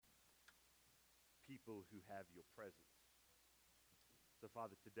people who have your presence. So,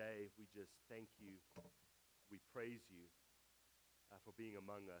 Father, today we just thank you. We praise you for being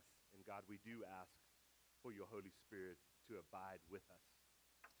among us. And God, we do ask for your Holy Spirit to abide with us,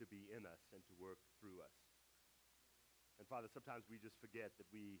 to be in us, and to work through us. And Father, sometimes we just forget that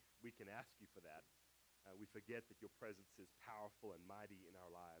we can ask you for that. We forget that your presence is powerful and mighty in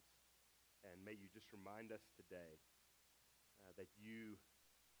our lives. And may you just remind us today that you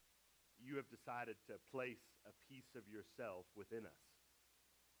have decided to place a piece of yourself within us.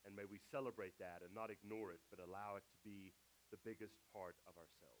 And may we celebrate that and not ignore it, but allow it to be the biggest part of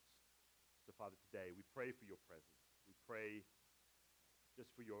ourselves. So, Father, today we pray for your presence. We pray just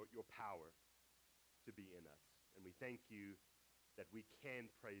for your power to be in us. And we thank you that we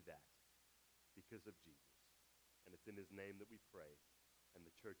can pray that because of Jesus. And it's in his name that we pray. And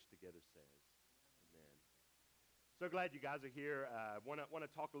the church together says, amen. So glad you guys are here. I want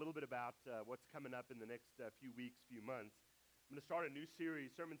to talk a little bit about what's coming up in the next few weeks, few months. I'm going to start a new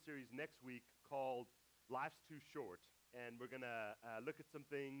sermon series next week called Life's Too Short. And we're going to look at some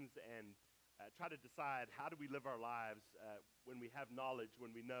things and try to decide how do we live our lives when we have knowledge,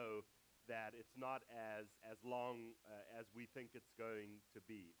 when we know that it's not as long as we think it's going to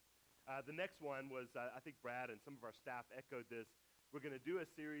be. The next one was, I think Brad and some of our staff echoed this. We're going to do a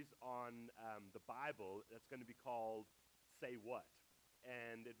series on the Bible that's going to be called Say What?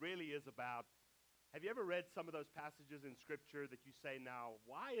 And it really is about, have you ever read some of those passages in Scripture that you say, now,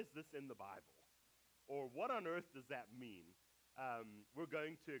 why is this in the Bible? Or what on earth does that mean? We're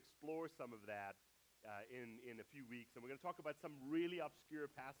going to explore some of that in a few weeks. And we're going to talk about some really obscure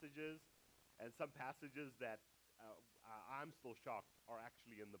passages and some passages that I'm still shocked are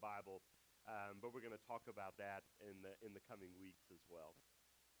actually in the Bible. But we're going to talk about that in the coming weeks as well.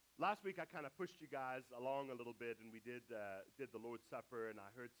 Last week I kind of pushed you guys along a little bit, and we did the Lord's Supper, and I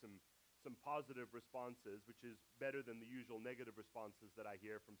heard some positive responses, which is better than the usual negative responses that I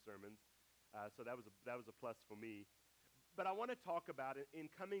hear from sermons. So that was a plus for me. But I want to talk about it in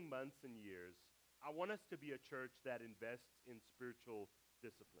coming months and years. I want us to be a church that invests in spiritual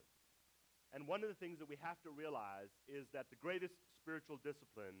discipline. And one of the things that we have to realize is that the greatest spiritual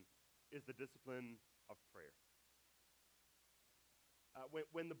discipline is the discipline of prayer.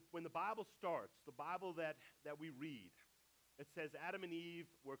 When the Bible starts, the Bible that we read, it says Adam and Eve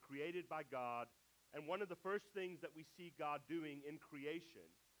were created by God, and one of the first things that we see God doing in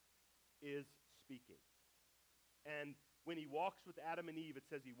creation is speaking. And when he walks with Adam and Eve, it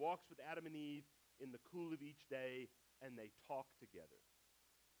says he walks with Adam and Eve in the cool of each day, and they talk together.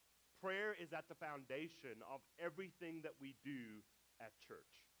 Prayer is at the foundation of everything that we do at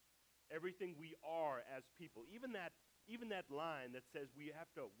church. Everything we are as people. Even that line that says we have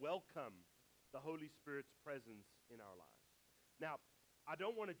to welcome the Holy Spirit's presence in our lives. Now, I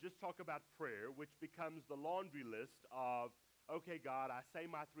don't want to just talk about prayer, which becomes the laundry list of, okay, God, I say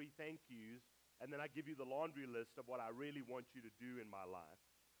my 3 thank yous, and then I give you the laundry list of what I really want you to do in my life.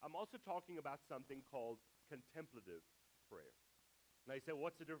 I'm also talking about something called contemplative prayer. Now you say, well,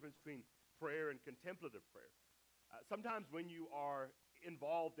 what's the difference between prayer and contemplative prayer? Sometimes when you are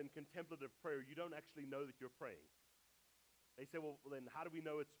involved in contemplative prayer, you don't actually know that you're praying. They say, well, then how do we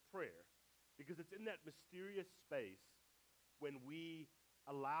know it's prayer? Because it's in that mysterious space when we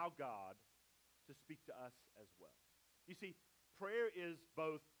allow God to speak to us as well. You see, prayer is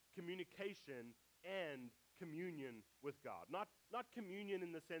both communication and communion with God. Not communion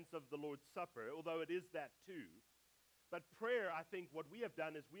in the sense of the Lord's Supper, although it is that too. But prayer, I think what we have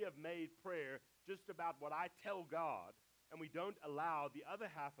done is we have made prayer just about what I tell God, and we don't allow the other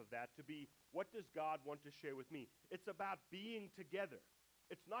half of that to be, what does God want to share with me? It's about being together.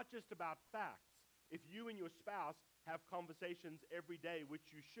 It's not just about facts. If you and your spouse have conversations every day,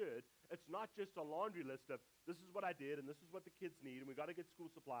 which you should, it's not just a laundry list of, this is what I did, and this is what the kids need, and we got to get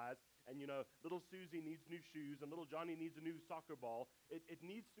school supplies, and little Susie needs new shoes, and little Johnny needs a new soccer ball. It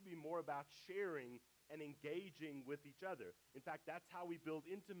needs to be more about sharing and engaging with each other. In fact, that's how we build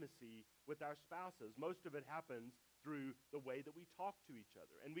intimacy with our spouses. Most of it happens through the way that we talk to each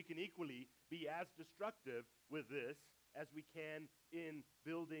other. And we can equally be as destructive with this as we can in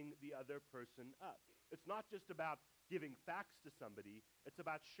building the other person up. It's not just about giving facts to somebody. It's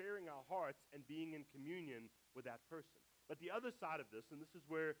about sharing our hearts and being in communion with that person. But the other side of this, and this is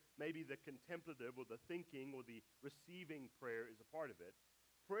where maybe the contemplative or the thinking or the receiving prayer is a part of it,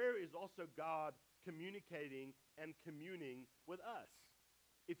 prayer is also God communicating and communing with us.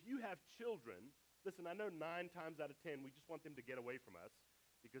 If you have children, listen, I know 9 times out of 10, we just want them to get away from us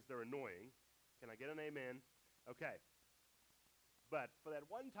because they're annoying. Can I get an amen? Okay. But for that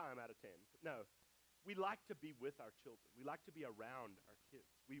 1 time out of 10, no, we like to be with our children. We like to be around our kids.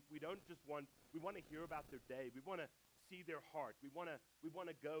 We we want to hear about their day. We want to see their heart. We want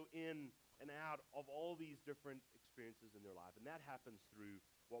to go in and out of all these different experiences in their life. And that happens through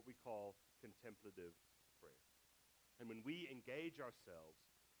what we call contemplative prayer. And when we engage ourselves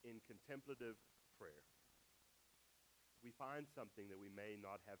in contemplative prayer, we find something that we may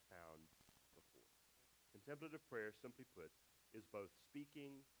not have found before. Contemplative prayer, simply put, is both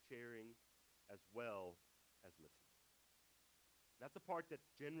speaking, sharing, as well as listening. That's a part that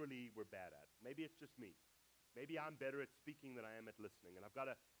generally we're bad at. Maybe it's just me. Maybe I'm better at speaking than I am at listening. And I've got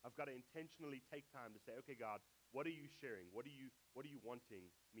to intentionally take time to say, okay, God, what are you sharing? What are you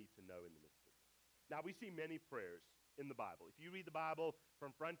wanting me to know in the midst of this? Now, we see many prayers in the Bible. If you read the Bible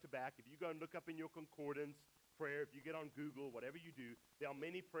from front to back, if you go and look up in your concordance prayer, if you get on Google, whatever you do, there are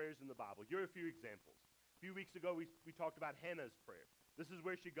many prayers in the Bible. Here are a few examples. A few weeks ago, we talked about Hannah's prayer. This is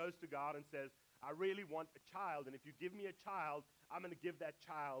where she goes to God and says, I really want a child, and if you give me a child, I'm going to give that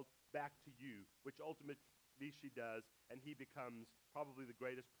child back to you, which ultimately she does, and he becomes probably the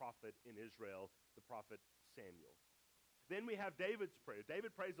greatest prophet in Israel, the prophet Samuel. Then we have David's prayer.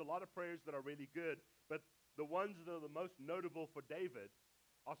 David prays a lot of prayers that are really good, but the ones that are the most notable for David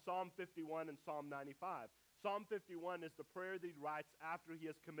are Psalm 51 and Psalm 95. Psalm 51 is the prayer that he writes after he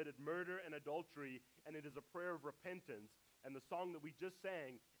has committed murder and adultery, and it is a prayer of repentance. And the song that we just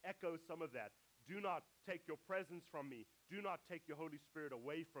sang echoes some of that. Do not take your presence from me. Do not take your Holy Spirit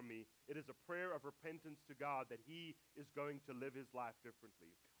away from me. It is a prayer of repentance to God that he is going to live his life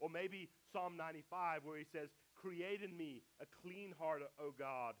differently. Or maybe Psalm 95 where he says, create in me a clean heart, O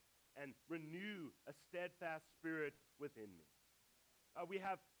God, and renew a steadfast spirit within me. We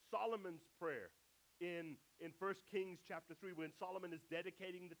have Solomon's prayer in 1 Kings chapter 3 when Solomon is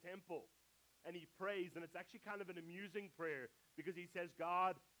dedicating the temple. And he prays, and it's actually kind of an amusing prayer because he says,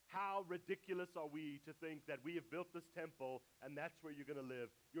 God, how ridiculous are we to think that we have built this temple and that's where you're going to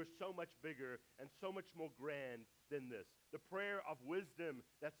live. You're so much bigger and so much more grand than this. The prayer of wisdom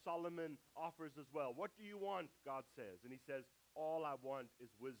that Solomon offers as well. What do you want, God says? And he says, all I want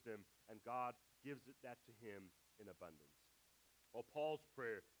is wisdom, and God gives that to him in abundance. Or Paul's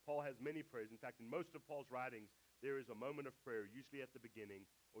prayer. Paul has many prayers. In fact, in most of Paul's writings, there is a moment of prayer, usually at the beginning,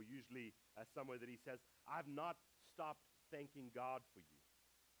 or usually somewhere that he says, I've not stopped thanking God for you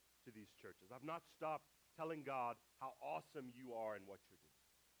to these churches. I've not stopped telling God how awesome you are and what you're doing.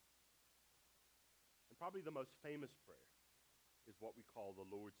 And probably the most famous prayer is what we call the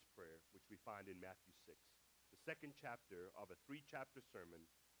Lord's Prayer, which we find in Matthew 6, the second chapter of a 3-chapter sermon,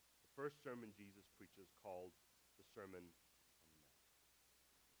 the first sermon Jesus preaches called the Sermon on the Mount.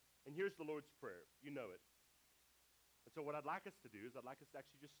 And here's the Lord's Prayer. You know it. And so what I'd like us to do is I'd like us to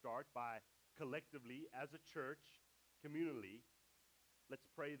actually just start by collectively, as a church, communally, let's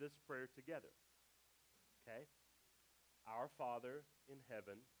pray this prayer together. Okay? Our Father in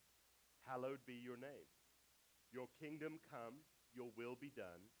heaven, hallowed be your name. Your kingdom come, your will be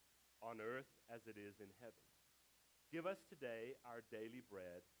done, on earth as it is in heaven. Give us today our daily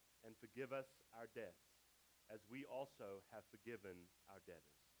bread, and forgive us our debts, as we also have forgiven our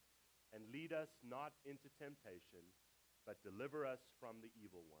debtors. And lead us not into temptation, but deliver us from the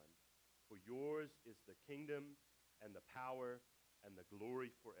evil one. For yours is the kingdom and the power and the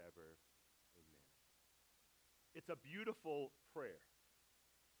glory forever. Amen. It's a beautiful prayer.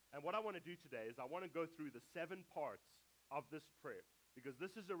 And what I want to do today is I want to go through the 7 parts of this prayer, because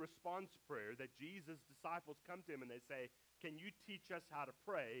this is a response prayer that Jesus' disciples come to him and they say, can you teach us how to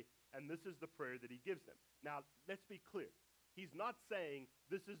pray? And this is the prayer that he gives them. Now, let's be clear. He's not saying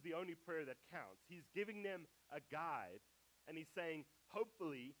this is the only prayer that counts. He's giving them a guide, and he's saying,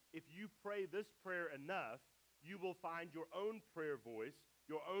 hopefully, if you pray this prayer enough, you will find your own prayer voice,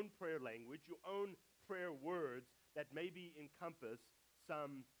 your own prayer language, your own prayer words that maybe encompass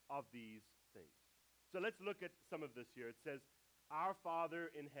some of these things. So let's look at some of this here. It says, our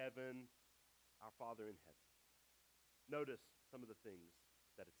Father in heaven, our Father in heaven. Notice some of the things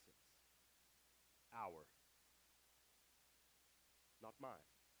that it says. Our. Not mine.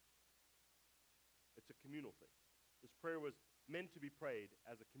 It's a communal thing. This prayer was meant to be prayed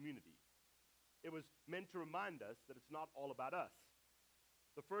as a community. It was meant to remind us that it's not all about us.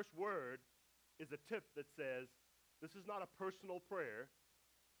 The first word is a tip that says, this is not a personal prayer.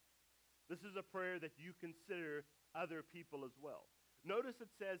 This is a prayer that you consider other people as well. Notice it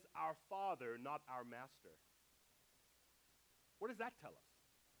says our Father, not our master. What does that tell us?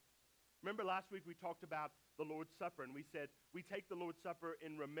 Remember last week we talked about the Lord's Supper, and we said we take the Lord's Supper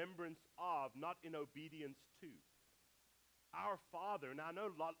in remembrance of, not in obedience to. Our Father. Now I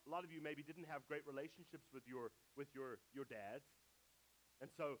know a lot of you maybe didn't have great relationships with your dads. And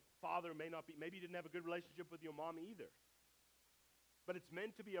so Father may not be, maybe you didn't have a good relationship with your mom either. But it's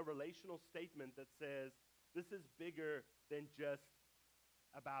meant to be a relational statement that says this is bigger than just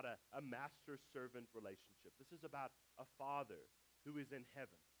about a master-servant relationship. This is about a father who is in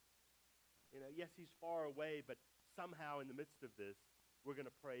heaven. Yes, he's far away, but somehow in the midst of this, we're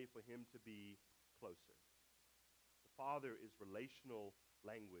going to pray for him to be closer. The Father is relational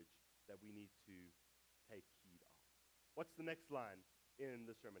language that we need to take heed of. What's the next line in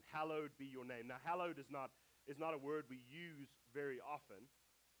the sermon? Hallowed be your name. Now, hallowed is not a word we use very often.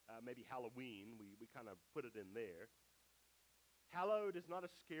 Maybe Halloween, we kind of put it in there. Hallowed is not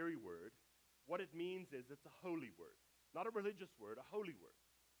a scary word. What it means is it's a holy word, not a religious word, a holy word,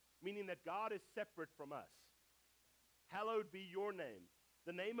 meaning that God is separate from us. Hallowed be your name.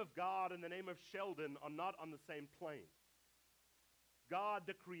 The name of God and the name of Sheldon are not on the same plane. God,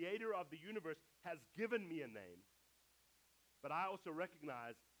 the creator of the universe, has given me a name, but I also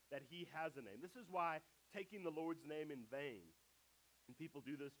recognize that he has a name. This is why taking the Lord's name in vain, and people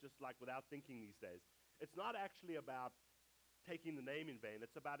do this just like without thinking these days, it's not actually about taking the name in vain.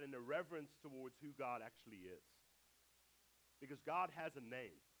 It's about an irreverence towards who God actually is. Because God has a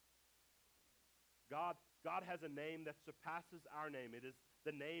name. God has a name that surpasses our name. It is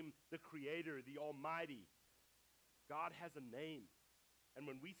the name, the Creator, the Almighty. God has a name. And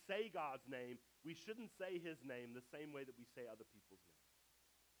when we say God's name, we shouldn't say his name the same way that we say other people's names.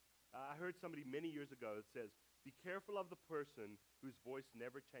 I heard somebody many years ago that says, be careful of the person whose voice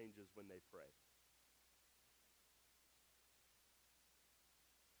never changes when they pray.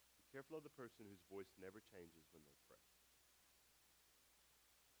 Be careful of the person whose voice never changes when they pray.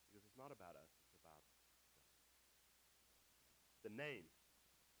 Because it's not about us, it's about God. The name.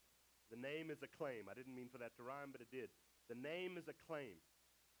 The name is a claim. I didn't mean for that to rhyme, but it did. The name is a claim.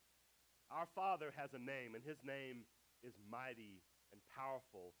 Our Father has a name, and his name is mighty and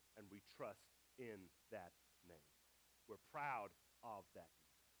powerful, and we trust in that name. We're proud of that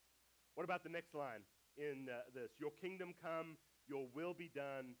name. What about the next line in this? Your kingdom come, your will be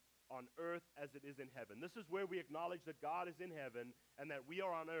done on earth as it is in heaven. This is where we acknowledge that God is in heaven and that we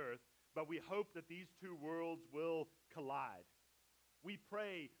are on earth, but we hope that these two worlds will collide. We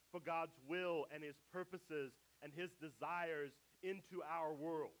pray for God's will and his purposes and his desires into our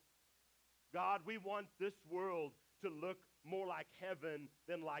world. God, we want this world to look more like heaven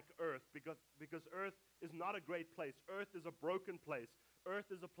than like earth, because earth is not a great place. Earth is a broken place. Earth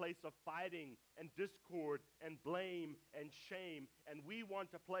is a place of fighting and discord and blame and shame, and we want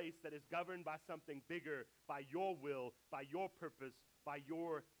a place that is governed by something bigger, by your will, by your purpose, by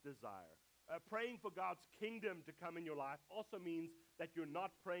your desire. Praying for God's kingdom to come in your life also means that you're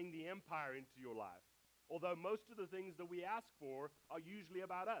not praying the empire into your life. Although most of the things that we ask for are usually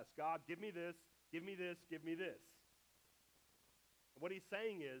about us. God, give me this, give me this, give me this. What he's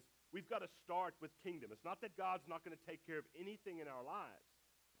saying is, we've got to start with kingdom. It's not that God's not going to take care of anything in our lives,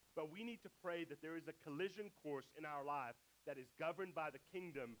 but we need to pray that there is a collision course in our life that is governed by the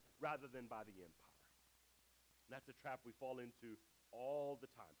kingdom rather than by the empire. And that's a trap we fall into all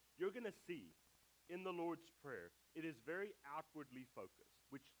the time. You're going to see in the Lord's Prayer, it is very outwardly focused,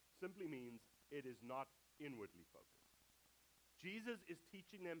 which simply means it is not inwardly focused. Jesus is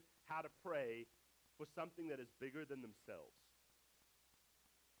teaching them how to pray for something that is bigger than themselves.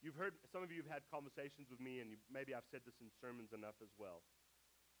 You've heard, some of you have had conversations with me, and maybe I've said this in sermons enough as well.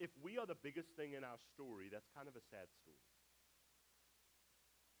 If we are the biggest thing in our story, that's kind of a sad story.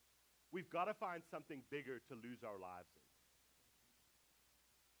 We've got to find something bigger to lose our lives in.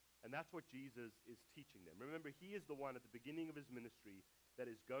 And that's what Jesus is teaching them. Remember, he is the one at the beginning of his ministry that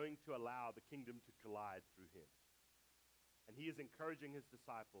is going to allow the kingdom to collide through him. And he is encouraging his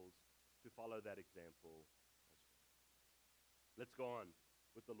disciples to follow that example as well. Let's go on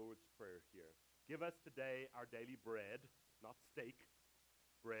with the Lord's Prayer here. Give us today our daily bread, not steak,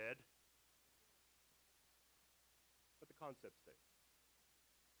 bread. But the concept's there.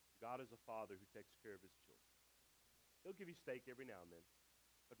 God is a father who takes care of his children. He'll give you steak every now and then,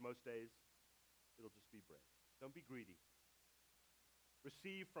 but most days it'll just be bread. Don't be greedy.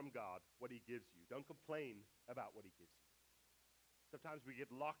 Receive from God what he gives you. Don't complain about what he gives you. Sometimes we get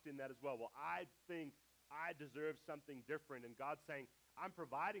locked in that as well. Well, I think I deserve something different, and God's saying, I'm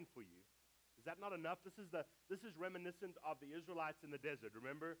providing for you. Is that not enough? This is reminiscent of the Israelites in the desert.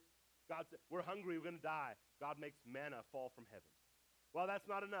 Remember? God said, we're hungry, we're going to die. God makes manna fall from heaven. Well, that's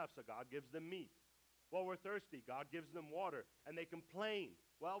not enough, so God gives them meat. Well, we're thirsty. God gives them water, and they complain.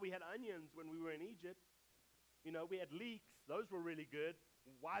 Well, we had onions when we were in Egypt. You know, we had leeks. Those were really good.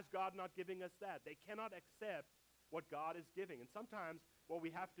 Why is God not giving us that? They cannot accept what God is giving. And sometimes what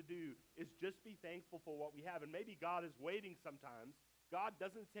we have to do is just be thankful for what we have. And maybe God is waiting sometimes. God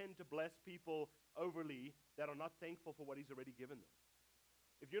doesn't tend to bless people overly that are not thankful for what he's already given them.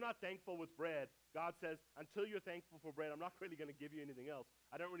 If you're not thankful with bread, God says, until you're thankful for bread, I'm not really going to give you anything else.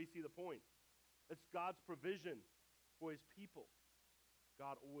 I don't really see the point. It's God's provision for his people.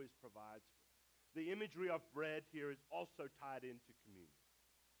 God always provides for us. The imagery of bread here is also tied into communion.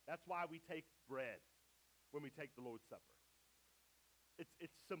 That's why we take bread when we take the Lord's Supper.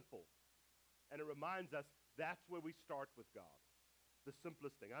 It's simple. And it reminds us that's where we start with God. The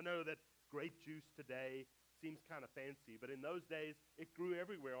simplest thing. I know that grape juice today seems kind of fancy, but in those days, it grew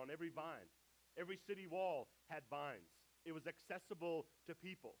everywhere on every vine. Every city wall had vines. It was accessible to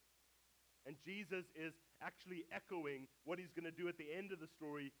people. And Jesus is actually echoing what he's going to do at the end of the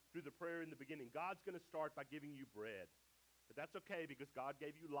story through the prayer in the beginning. God's going to start by giving you bread. But that's okay because God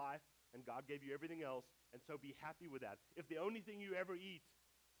gave you life and God gave you everything else, and so be happy with that. If the only thing you ever eat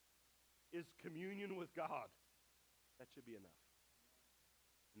is communion with God, that should be enough.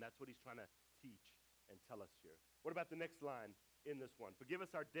 And that's what he's trying to teach and tell us here. What about the next line in this one? Forgive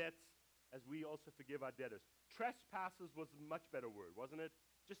us our debts as we also forgive our debtors. Trespasses was a much better word, wasn't it?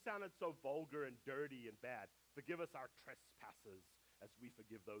 Just sounded so vulgar and dirty and bad. Forgive us our trespasses as we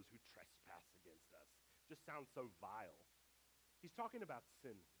forgive those who trespass against us. Just sounds so vile. He's talking about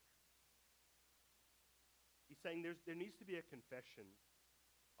sin here. He's saying there needs to be a confession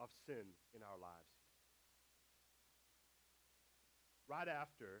of sin in our lives. Right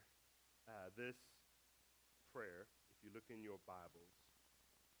after this prayer, if you look in your Bibles,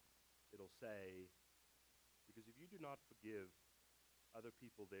 it'll say, because if you do not forgive other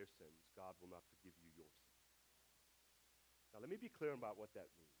people their sins, God will not forgive you your sins. Now let me be clear about what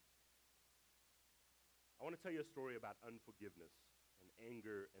that means. I want to tell you a story about unforgiveness and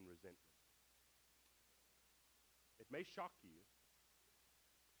anger and resentment. It may shock you,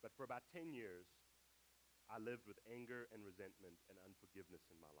 but for about 10 years, I lived with anger and resentment and unforgiveness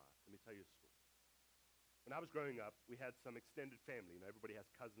in my life. Let me tell you a story. When I was growing up, we had some extended family. Everybody has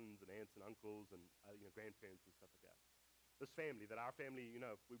cousins and aunts and uncles and grandparents and stuff like that. This family, that our family,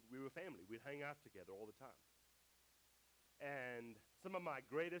 we were family. We'd hang out together all the time. And some of my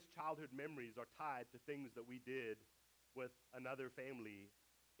greatest childhood memories are tied to things that we did with another family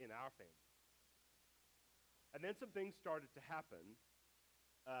in our family. And then some things started to happen.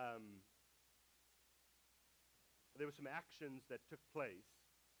 There were some actions that took place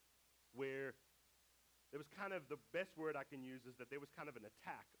where there was kind of, the best word I can use is that there was kind of an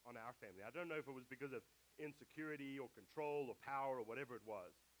attack on our family. I don't know if it was because of insecurity or control or power or whatever it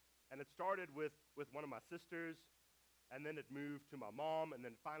was. And it started with one of my sisters, and then it moved to my mom, and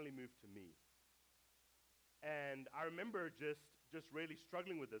then finally moved to me. And I remember just really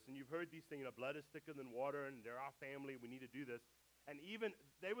struggling with this. And you've heard these things, blood is thicker than water, and they're our family, we need to do this. And even,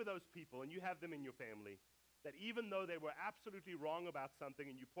 they were those people, and you have them in your family, that even though they were absolutely wrong about something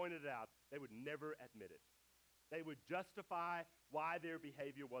and you pointed it out, they would never admit it. They would justify why their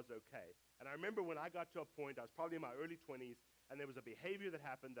behavior was okay. And I remember when I got to a point, I was probably in my early 20s, and there was a behavior that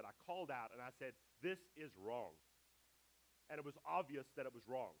happened that I called out, and I said, this is wrong. And it was obvious that it was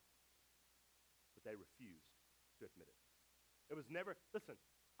wrong. But they refused to admit it. It was never, listen,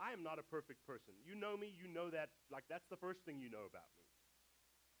 I am not a perfect person. You know me, you know that, that's the first thing you know about me.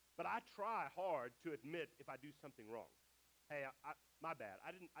 But I try hard to admit if I do something wrong. Hey, my bad.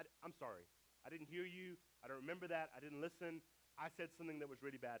 I'm sorry. I didn't hear you. I don't remember that. I didn't listen. I said something that was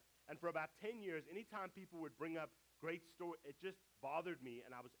really bad. And for about 10 years, anytime people would bring up great story, it just bothered me,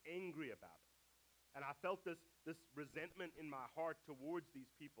 and I was angry about it. And I felt this resentment in my heart towards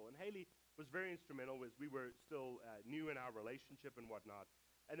these people. And Haley was very instrumental as we were still new in our relationship and whatnot.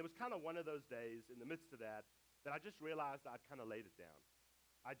 And it was kind of one of those days in the midst of that I just realized I'd kind of laid it down.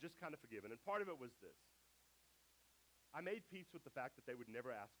 I'd just kind of forgiven. And part of it was this. I made peace with the fact that they would never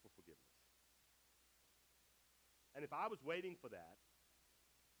ask for forgiveness. And if I was waiting for that,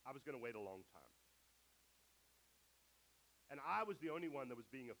 I was going to wait a long time. And I was the only one that was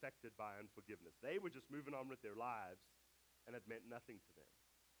being affected by unforgiveness. They were just moving on with their lives, and it meant nothing to them.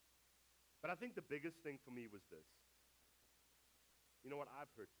 But I think the biggest thing for me was this. You know what? I've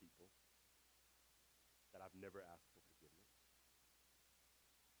hurt people that I've never asked for forgiveness.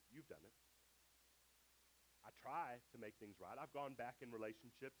 You've done it. I try to make things right. I've gone back in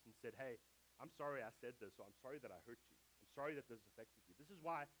relationships and said, hey, I'm sorry I said this, or I'm sorry that I hurt you. I'm sorry that this affected you. This is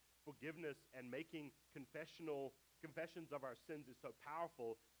why forgiveness and making confessions of our sins is so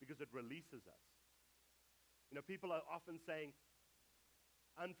powerful, because it releases us. People are often saying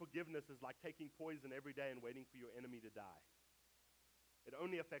unforgiveness is like taking poison every day and waiting for your enemy to die. It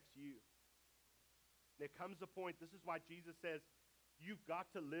only affects you. There comes a point, this is why Jesus says, you've got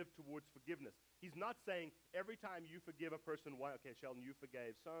to live towards forgiveness. He's not saying every time you forgive a person, okay, Sheldon, you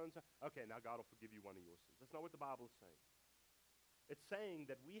forgave so-and-so, okay, now God will forgive you one of your sins. That's not what the Bible is saying. It's saying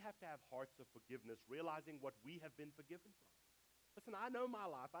that we have to have hearts of forgiveness, realizing what we have been forgiven from. Listen, I know my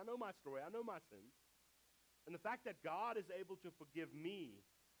life. I know my story. I know my sins. And the fact that God is able to forgive me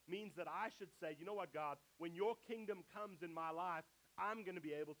means that I should say, you know what, God, when your kingdom comes in my life, I'm going to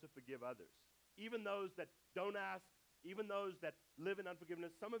be able to forgive others. Even those that don't ask, even those that live in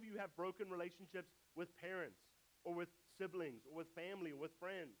unforgiveness. Some of you have broken relationships with parents or with siblings or with family or with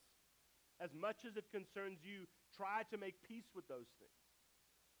friends. As much as it concerns you, try to make peace with those things.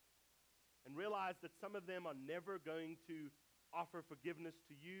 And realize that some of them are never going to offer forgiveness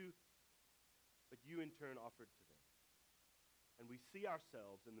to you, but you in turn offer it to them. And we see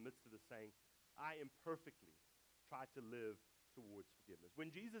ourselves in the midst of this saying, I imperfectly try to live towards forgiveness. When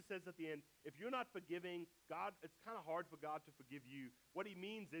Jesus says at the end, if you're not forgiving God, it's kind of hard for God to forgive you. What he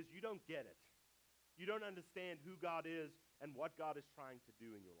means is you don't get it. You don't understand who God is and what God is trying to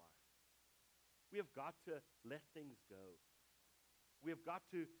do in your life. We have got to let things go. We have got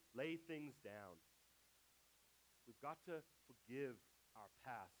to lay things down. We've got to forgive our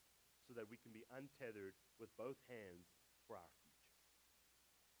past so that we can be untethered with both hands for our future.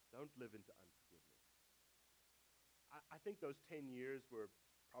 Don't live into unforgiveness. I think those 10 years were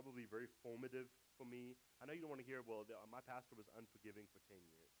probably very formative for me. I know you don't want to hear, well, my pastor was unforgiving for 10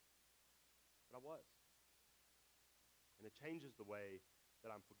 years. But I was. And it changes the way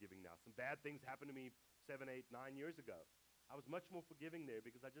that I'm forgiving now. Some bad things happened to me 7, 8, 9 years ago. I was much more forgiving there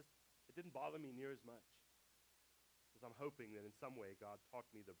because it didn't bother me near as much. Because I'm hoping that in some way God taught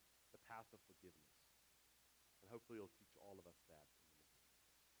me the path of forgiveness. And hopefully he'll teach all of us that in the midst of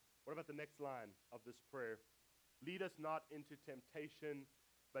it. What about the next line of this prayer? Lead us not into temptation,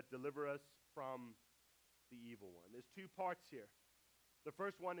 but deliver us from the evil one. There's two parts here. The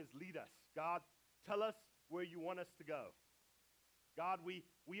first one is lead us. God, tell us where you want us to go. God, we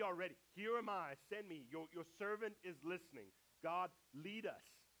are ready. Here am I. Send me. Your servant is listening. God, lead us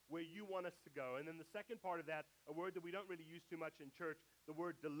where you want us to go. And then the second part of that, a word that we don't really use too much in church, the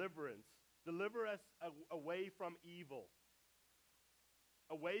word deliverance. Deliver us away from evil,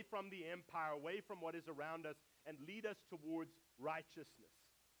 away from the empire, away from what is around us, and lead us towards righteousness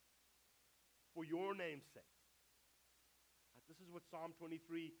for your name's sake. This is what Psalm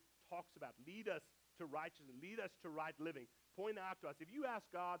 23 talks about. Lead us to righteousness. Lead us to right living. Point out to us. If you ask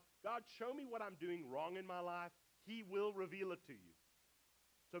God, God, show me what I'm doing wrong in my life, he will reveal it to you.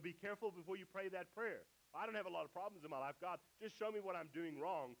 So be careful before you pray that prayer. I don't have a lot of problems in my life. God, just show me what I'm doing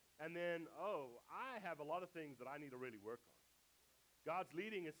wrong. And then, I have a lot of things that I need to really work on. God's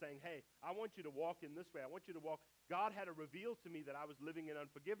leading is saying, hey, I want you to walk in this way. I want you to walk. God had to reveal to me that I was living in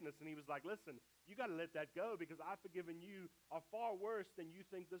unforgiveness. And he was like, listen, you got to let that go because I've forgiven you are far worse than you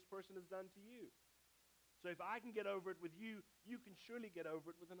think this person has done to you. So if I can get over it with you, you can surely get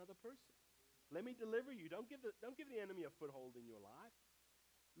over it with another person. Let me deliver you. Don't give the enemy a foothold in your life.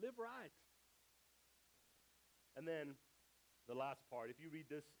 Live right. And then the last part, if you read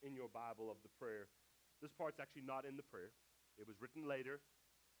this in your Bible of the prayer, this part's actually not in the prayer. It was written later.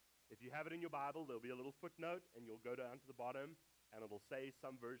 If you have it in your Bible, there'll be a little footnote, and you'll go down to the bottom, and it'll say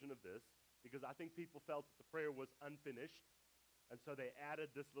some version of this, because I think people felt that the prayer was unfinished, and so they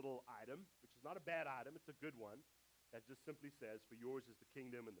added this little item, which is not a bad item, it's a good one, that just simply says, for yours is the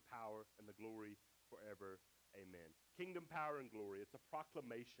kingdom and the power and the glory forever. Amen. Kingdom, power, and glory. It's a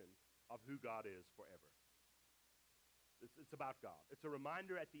proclamation of who God is forever. It's about God. It's a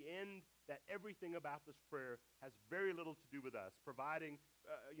reminder at the end that everything about this prayer has very little to do with us. Providing,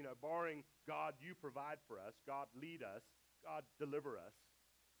 barring God, you provide for us. God, lead us. God, deliver us.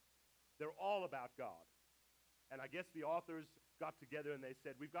 They're all about God. And I guess the authors got together and they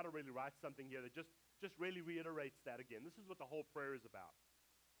said, we've got to really write something here that just really reiterates that again. This is what the whole prayer is about.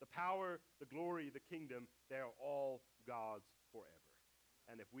 The power, the glory, the kingdom, they are all God's forever.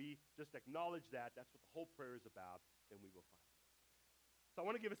 And if we just acknowledge that, that's what the whole prayer is about, then we will find it. So I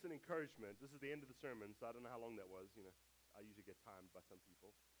want to give us an encouragement. This is the end of the sermon, so I don't know how long that was. I usually get timed by some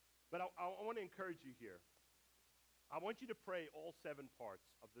people. But I want to encourage you here. I want you to pray all 7 parts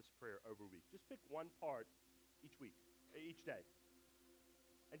of this prayer over a week. Just pick one part each week, each day.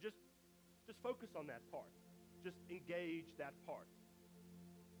 And just focus on that part. Just engage that part.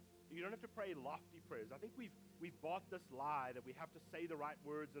 You don't have to pray lofty prayers. I think we've bought this lie that we have to say the right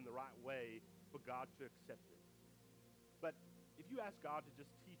words in the right way for God to accept it. But if you ask God to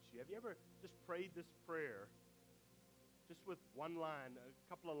just teach you, have you ever just prayed this prayer just with one line, a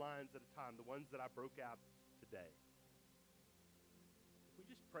couple of lines at a time, the ones that I broke out today? If we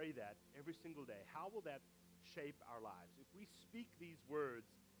just pray that every single day, how will that shape our lives? If we speak these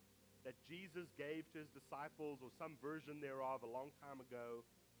words that Jesus gave to his disciples or some version thereof a long time ago,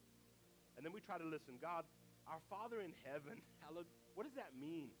 and then we try to listen, God, our Father in heaven, hallowed What does that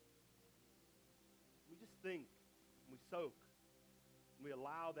mean? We just think, and we soak, and we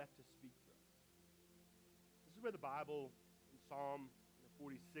allow that to speak to us. This is where the Bible in Psalm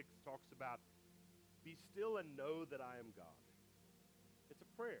 46 talks about, be still and know that I am God. It's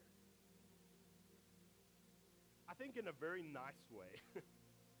a prayer. I think in a very nice way.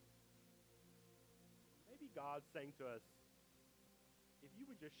 Maybe God's saying to us, if you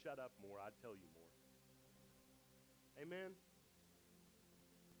would just shut up more, I'd tell you more. Amen?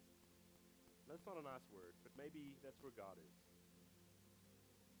 That's not a nice word, but maybe that's where God is.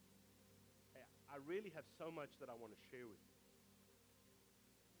 Hey, I really have so much that I want to share with you.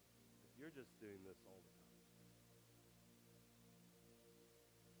 But you're just doing this all the time.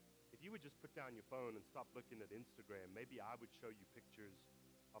 If you would just put down your phone and stop looking at Instagram, maybe I would show you pictures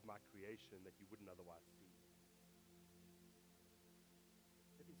of my creation that you wouldn't otherwise see.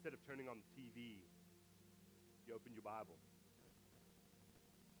 Maybe instead of turning on the TV, you open your Bible.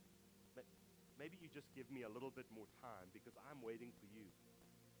 Maybe you just give me a little bit more time because I'm waiting for you.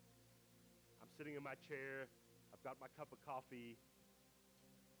 I'm sitting in my chair. I've got my cup of coffee.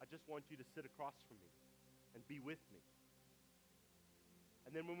 I just want you to sit across from me and be with me.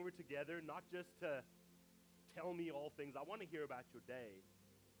 And then when we're together, not just to tell me all things, I want to hear about your day.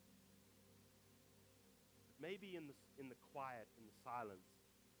 But maybe in the quiet, in the silence,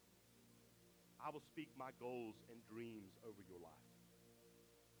 I will speak my goals and dreams over your life.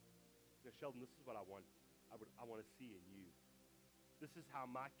 You know, Sheldon, this is what I want to see in you. This is how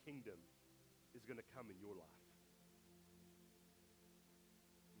my kingdom is going to come in your life.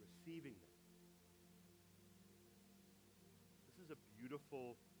 Receiving that. This is a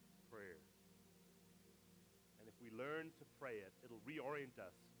beautiful prayer. And if we learn to pray it, it'll reorient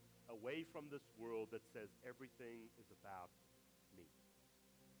us away from this world that says everything is about me.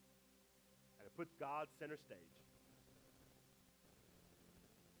 And it puts God center stage.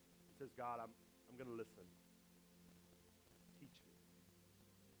 Says, God, I'm going to listen. Teach me.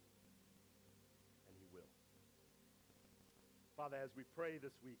 And he will. Father, as we pray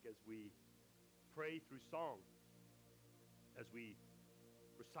this week, as we pray through song, as we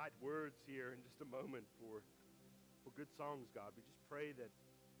recite words here in just a moment for good songs, God, we just pray that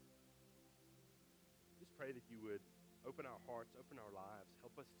you would open our hearts, open our lives,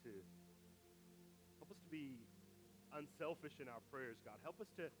 help us to be unselfish in our prayers, God. Help us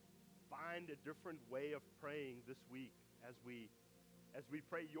to find a different way of praying this week as we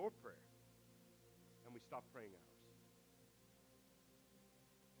pray your prayer and we stop praying ours.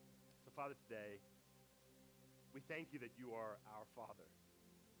 So, Father, today, we thank you that you are our Father.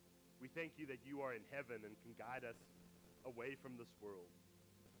 We thank you that you are in heaven and can guide us away from this world.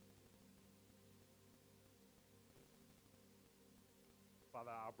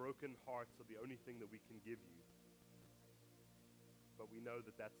 Father, our broken hearts are the only thing that we can give you. But we know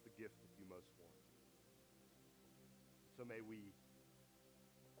that that's the gift that you most want. So may we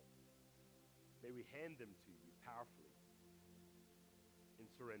hand them to you powerfully in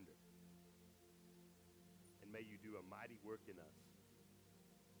surrender. And may you do a mighty work in us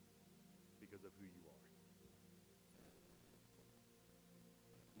because of who you are.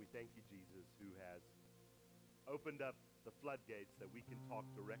 We thank you, Jesus, who has opened up the floodgates that we can talk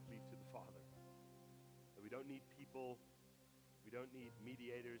directly to the Father. That we don't need people. We don't need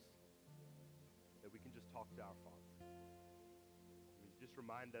mediators, that we can just talk to our Father. I mean, just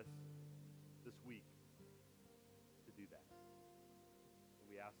remind us this week to do that. And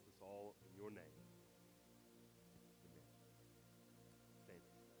we ask this all in your name.